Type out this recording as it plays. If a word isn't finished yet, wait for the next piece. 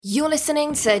You're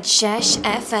listening to Chesh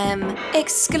FM,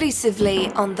 exclusively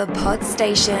on the Pod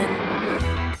Station.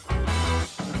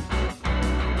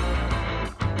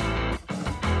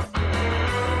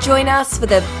 Join us for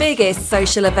the biggest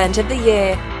social event of the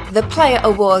year, the Player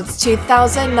Awards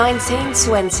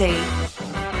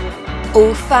 2019-20.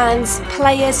 All fans,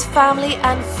 players, family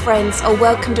and friends are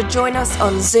welcome to join us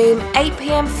on Zoom 8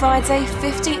 p.m. Friday,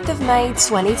 15th of May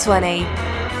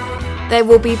 2020. There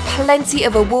will be plenty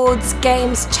of awards,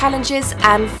 games, challenges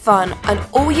and fun, and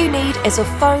all you need is a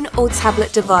phone or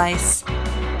tablet device.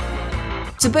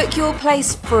 To book your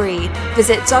place free,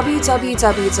 visit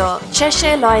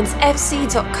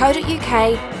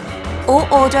www.cheshirelionsfc.co.uk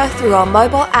or order through our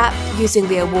mobile app using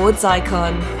the awards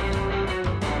icon.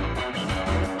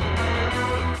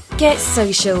 Get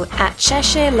social at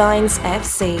Cheshire Lions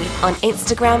FC on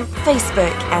Instagram,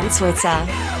 Facebook and Twitter.